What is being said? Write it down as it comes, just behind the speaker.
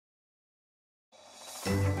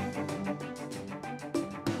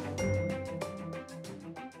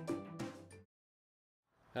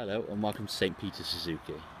Hello and welcome to St. Peter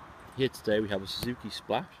Suzuki. Here today we have a Suzuki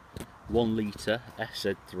Splash 1 litre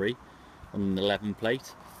SZ3 on an 11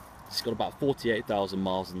 plate. It's got about 48,000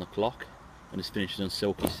 miles on the clock and it's finished in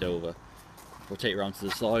silky silver. If I take you around to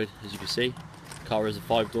the side, as you can see, the car is a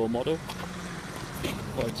 5-door model.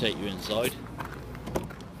 If I take you inside,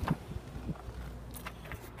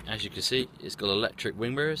 as you can see, it's got electric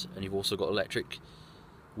wing mirrors and you've also got electric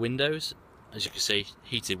windows. As you can see,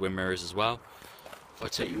 heated wing mirrors as well. If I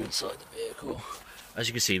take you inside the vehicle, as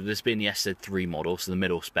you can see, this being the SZ3 model, so the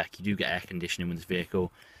middle spec, you do get air conditioning with this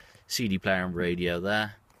vehicle, CD player and radio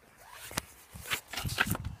there.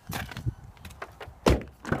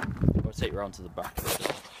 If I take you around to the back of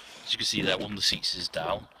it, as you can see there, one of the seats is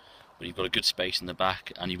down, but you've got a good space in the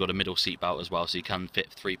back and you've got a middle seat belt as well, so you can fit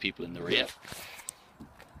 3 people in the rear.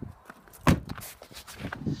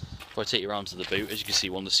 If I take you around to the boot, as you can see,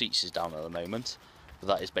 one of the seats is down at the moment. But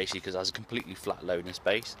that is basically because it has a completely flat loading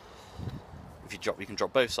space. If you drop, you can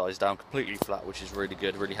drop both sides down completely flat, which is really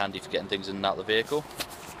good, really handy for getting things in and out of the vehicle.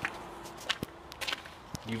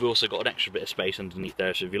 You've also got an extra bit of space underneath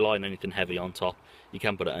there, so if you're lying anything heavy on top, you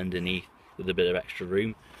can put it underneath with a bit of extra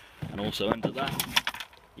room. And also under that,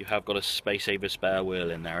 you have got a space saver spare wheel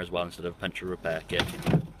in there as well, instead of a puncture repair kit.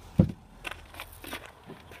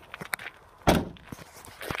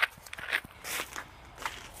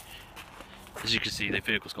 As you can see, the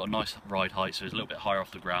vehicle's got a nice ride height, so it's a little bit higher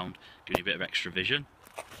off the ground, giving you a bit of extra vision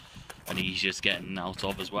and easier to get in and out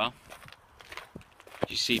of as well.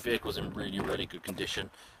 You see, the vehicle's in really good condition,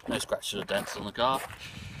 no scratches or dents on the car.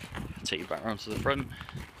 I'll take you back around to the front.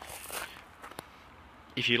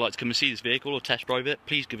 If you'd like to come and see this vehicle or test drive it,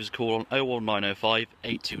 please give us a call on 01905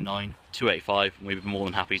 829 285 and we'd be more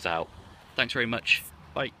than happy to help. Thanks very much.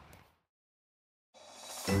 Bye.